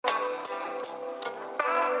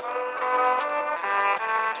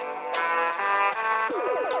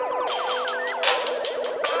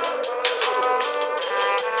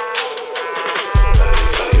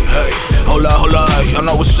hold up, y'all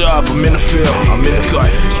know what's up, I'm in the field, I'm in the gut.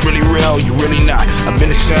 It's really real, you really not. I've been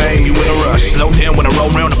the same, you in a rush. Slow down when I roll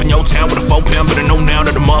round up in your town with a 4 pound, but I know now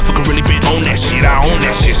that the motherfucker really been on that shit. I own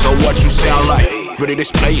that shit, so what you sound like? Really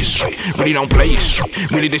this play your shit, really don't play your shit,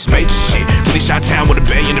 really this major shit, really shot town with a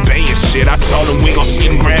bay and shit. I told them we gon' see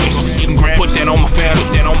them Grammys, put that on my family,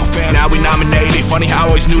 now we nominated. Funny how I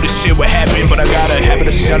always knew this shit would happen, but I got a habit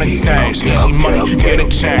of selling things. Easy money, getting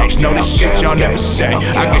changed, know this shit y'all never say.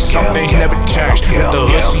 I guess some things never change, let the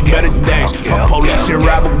hood see better days. My police and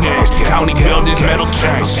rival gangs, county buildings, metal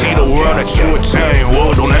chains. See the world that you attain,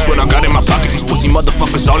 whoa, don't that's what I got in my pocket. These pussy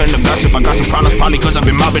motherfuckers all in the gossip. I got some problems probably cause I've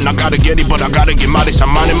been mobbing. I gotta get it, but I gotta get modest.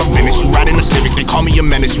 I'm minding my business, you riding a Civic, they call me a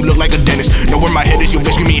menace. You look like a dentist, know where my head is, your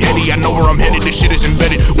bitch give me heady. I know where I'm headed, this shit is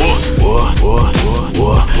embedded. Whoa.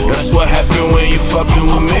 That's what happened when you fucking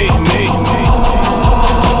with me.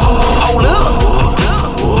 Hold up.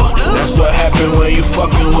 That's what happened when you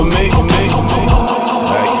fucking with me.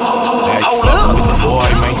 Hey, fucking with the boy,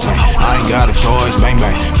 maintain. I ain't got a choice, bang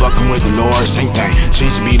bang. Fucking with the Lord, same thing. She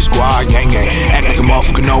used to be the squad, gang. Act like a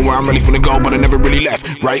motherfucker know where I'm really finna go, but I never really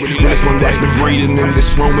left, right? Realest one that's been breathing in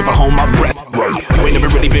this room if I hold my breath, right? You ain't never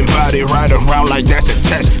really been body right around like that's a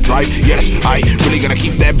test drive. Yes, I really gonna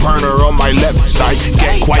keep that burner on my left side.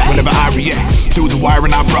 Get quiet whenever I react. Through the wire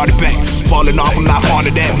and I brought it back. Falling off, I'm not fond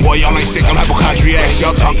of that. Boy, y'all ain't sick, I'm hypochondriac.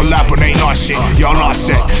 Y'all talk a lot, but ain't no shit. Y'all not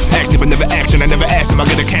set. Active, but never action. I never asked him. I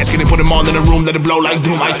get a casket and put him all in the room, let it blow like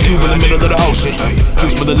doom. Ice Cube in the middle of the ocean.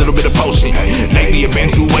 Juice with a little bit of potion. Lately, I've been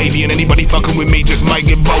too wavy, and anybody fucking with me just might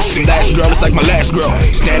get boasted. Last girl, it's like my last girl.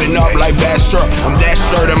 Standing up like bad shirt. I'm that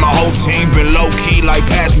shirt, and my whole team been low key like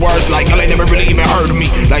passwords. Like y'all ain't never really even heard of me.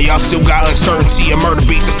 Like y'all still got uncertainty and murder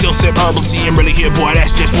beats. I still sip herbal tea and really here, boy,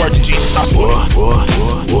 that's just word to Jesus. I swear.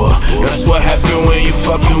 That's what happened when you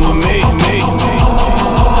fucking with me.